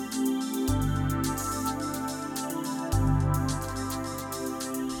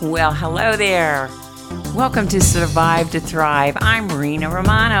Well, hello there. Welcome to Survive to Thrive. I'm Rena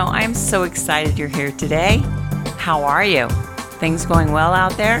Romano. I'm so excited you're here today. How are you? Things going well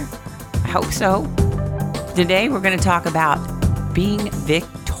out there? I hope so. Today we're going to talk about being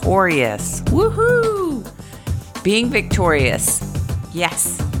victorious. Woohoo! Being victorious.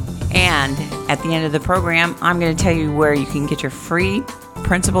 Yes. And at the end of the program, I'm going to tell you where you can get your free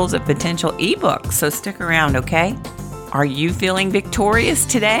Principles of Potential ebook. So stick around, okay? Are you feeling victorious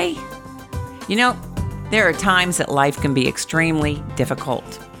today? You know, there are times that life can be extremely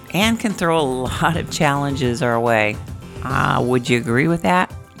difficult and can throw a lot of challenges our way. Would you agree with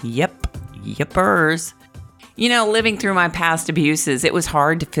that? Yippers. You know, living through my past abuses, it was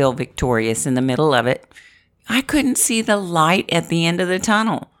hard to feel victorious in the middle of it. I couldn't see the light at the end of the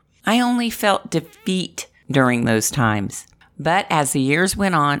tunnel. I only felt defeat during those times. But as the years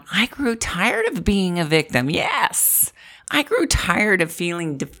went on, I grew tired of being a victim. Yes, I grew tired of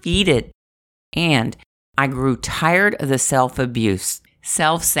feeling defeated. And I grew tired of the self-abuse,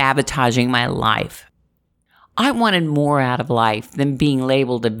 self-sabotaging my life. I wanted more out of life than being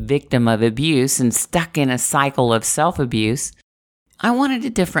labeled a victim of abuse and stuck in a cycle of self-abuse. I wanted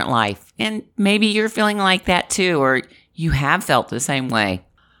a different life, and maybe you're feeling like that too, or you have felt the same way.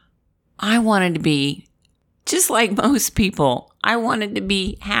 I wanted to be just like most people. I wanted to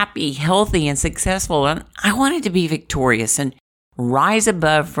be happy, healthy, and successful, and I wanted to be victorious and rise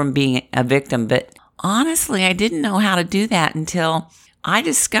above from being a victim. But honestly, I didn't know how to do that until I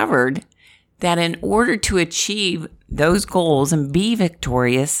discovered that in order to achieve those goals and be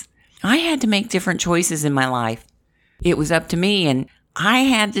victorious, I had to make different choices in my life. It was up to me, and I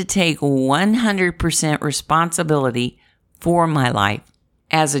had to take 100% responsibility for my life.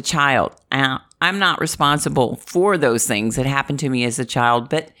 As a child, I'm not responsible for those things that happened to me as a child,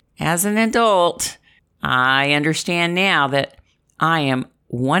 but as an adult, I understand now that I am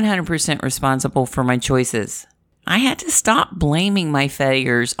 100% responsible for my choices. I had to stop blaming my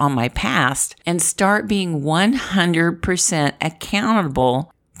failures on my past and start being 100%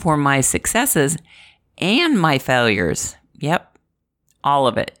 accountable for my successes and my failures. Yep, all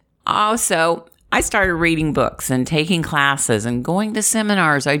of it. Also, I started reading books and taking classes and going to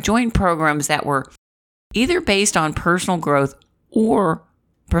seminars. I joined programs that were either based on personal growth or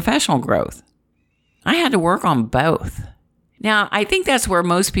professional growth. I had to work on both. Now, I think that's where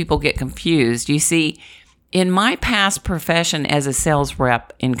most people get confused. You see, in my past profession as a sales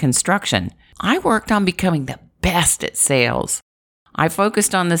rep in construction, I worked on becoming the best at sales. I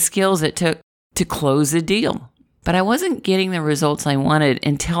focused on the skills it took to close a deal. But I wasn't getting the results I wanted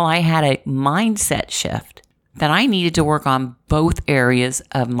until I had a mindset shift that I needed to work on both areas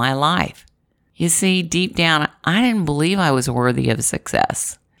of my life. You see, deep down, I didn't believe I was worthy of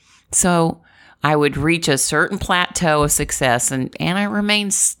success. So I would reach a certain plateau of success and I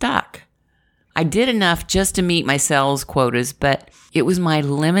remained stuck. I did enough just to meet my sales quotas, but it was my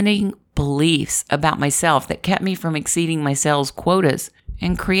limiting beliefs about myself that kept me from exceeding my sales quotas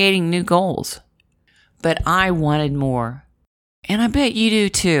and creating new goals. But I wanted more. And I bet you do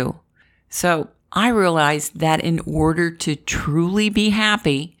too. So I realized that in order to truly be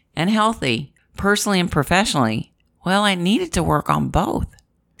happy and healthy, personally and professionally, well, I needed to work on both.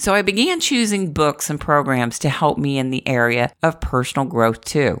 So I began choosing books and programs to help me in the area of personal growth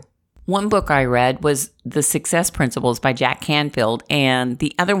too. One book I read was The Success Principles by Jack Canfield, and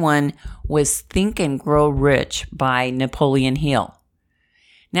the other one was Think and Grow Rich by Napoleon Hill.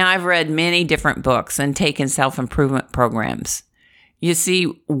 Now, I've read many different books and taken self-improvement programs. You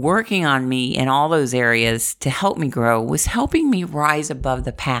see, working on me in all those areas to help me grow was helping me rise above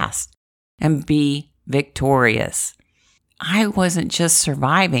the past and be victorious. I wasn't just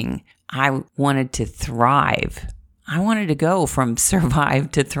surviving. I wanted to thrive. I wanted to go from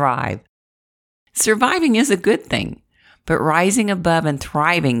survive to thrive. Surviving is a good thing, but rising above and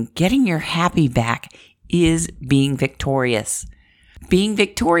thriving, getting your happy back, is being victorious. Being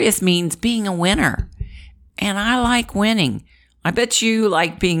victorious means being a winner. And I like winning. I bet you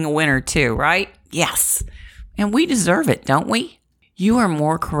like being a winner too, right? Yes. And we deserve it, don't we? You are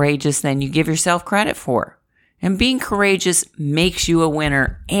more courageous than you give yourself credit for. And being courageous makes you a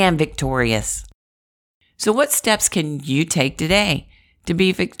winner and victorious. So what steps can you take today to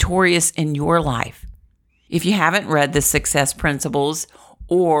be victorious in your life? If you haven't read The Success Principles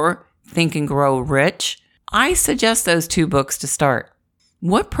or Think and Grow Rich, I suggest those two books to start.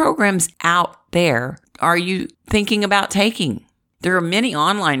 What programs out there are you thinking about taking? There are many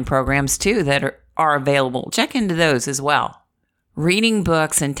online programs too that are available. Check into those as well. Reading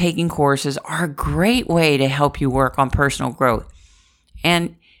books and taking courses are a great way to help you work on personal growth.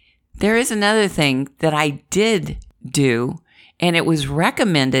 And there is another thing that I did do, and it was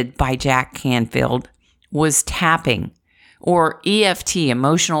recommended by Jack Canfield, was tapping, or EFT,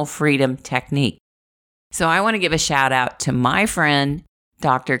 Emotional Freedom Technique. So I want to give a shout out to my friend,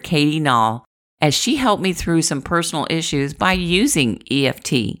 Dr. Katie Nall, as she helped me through some personal issues by using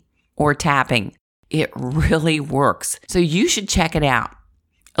EFT or tapping. It really works. So you should check it out.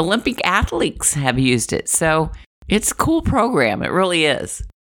 Olympic athletes have used it. So it's a cool program. It really is.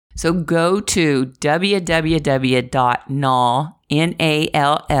 So go to www.nall,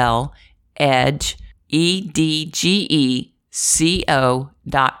 N-A-L-L, edge,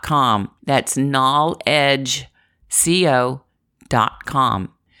 edgeco.com. That's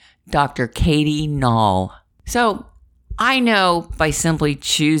nalledgeco.com. Dr. Katie Nall. So I know by simply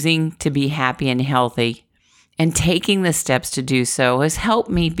choosing to be happy and healthy and taking the steps to do so has helped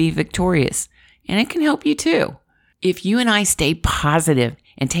me be victorious. And it can help you too. If you and I stay positive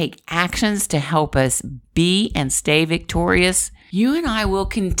and take actions to help us be and stay victorious, you and I will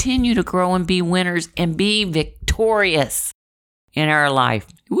continue to grow and be winners and be victorious in our life.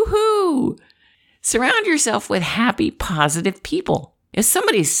 Woohoo! Surround yourself with happy, positive people. If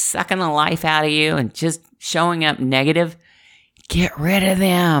somebody's sucking the life out of you and just showing up negative, get rid of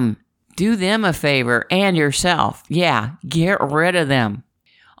them. Do them a favor and yourself. Yeah, get rid of them.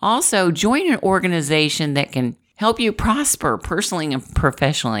 Also, join an organization that can help you prosper personally and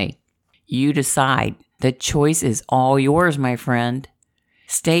professionally. You decide. The choice is all yours, my friend.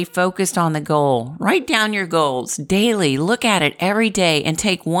 Stay focused on the goal. Write down your goals daily. Look at it every day and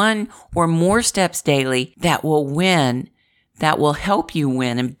take one or more steps daily that will help you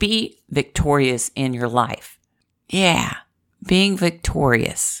win and be victorious in your life. Yeah, being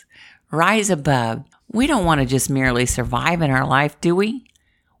victorious. Rise above. We don't want to just merely survive in our life, do we?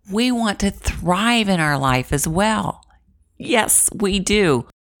 We want to thrive in our life as well. Yes, we do.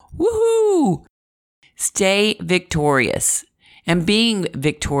 Woohoo! Stay victorious. And being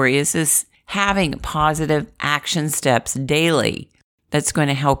victorious is having positive action steps daily that's going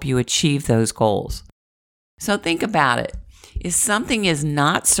to help you achieve those goals. So think about it. If something is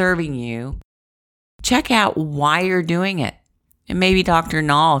not serving you, check out why you're doing it. And maybe Dr.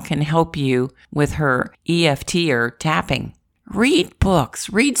 Nall can help you with her EFT or tapping. Read books,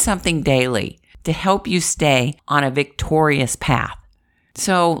 read something daily to help you stay on a victorious path.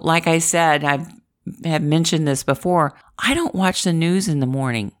 So, like I said, I have mentioned this before, I don't watch the news in the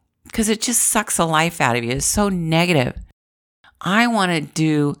morning because it just sucks the life out of you. It's so negative. I want to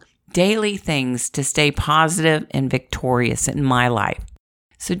do daily things to stay positive and victorious in my life.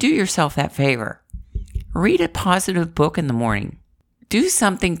 So do yourself that favor. Read a positive book in the morning. Do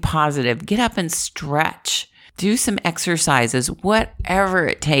something positive. Get up and stretch. Do some exercises, whatever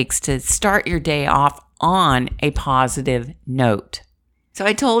it takes to start your day off on a positive note. So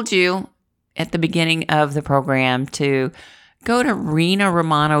I told you at the beginning of the program to go to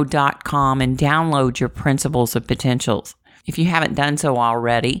RinaRomano.com and download your Principles of Potentials if you haven't done so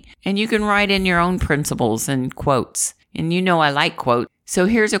already. And you can write in your own principles and quotes. And you know I like quotes. So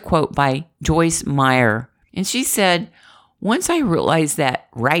here's a quote by Joyce Meyer. And she said, "Once I realized that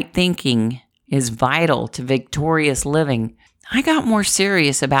right thinking is vital to victorious living, I got more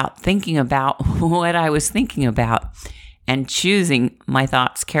serious about thinking about what I was thinking about and choosing my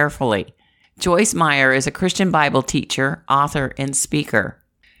thoughts carefully." Joyce Meyer is a Christian Bible teacher, author, and speaker.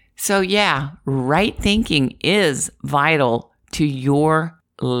 So yeah, right thinking is vital to your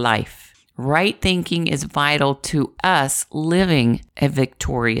life. Right thinking is vital to us living a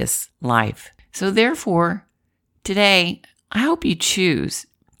victorious life. So therefore, today, I hope you choose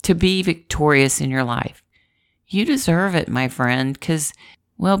to be victorious in your life. You deserve it, my friend, because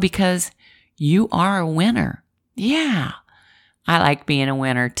you are a winner. Yeah, I like being a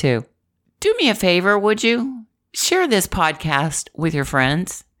winner too. Do me a favor, would you? Share this podcast with your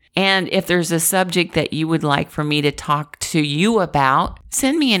friends. And if there's a subject that you would like for me to talk to you about,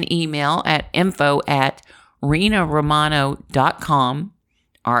 send me an email at info@RinaRomano.com,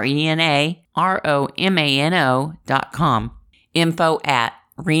 RenaRomano.com,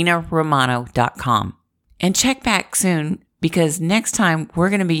 info@RinaRomano.com. And check back soon because next time we're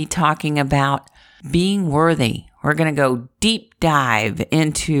going to be talking about being worthy. We're going to go deep dive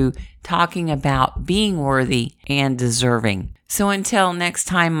into talking about being worthy and deserving. So until next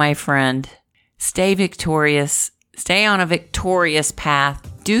time, my friend, stay victorious, stay on a victorious path,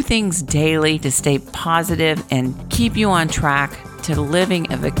 do things daily to stay positive and keep you on track to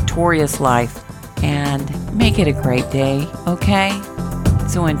living a victorious life, and make it a great day, okay?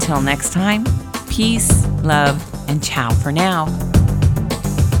 So until next time, peace, love, and ciao for now.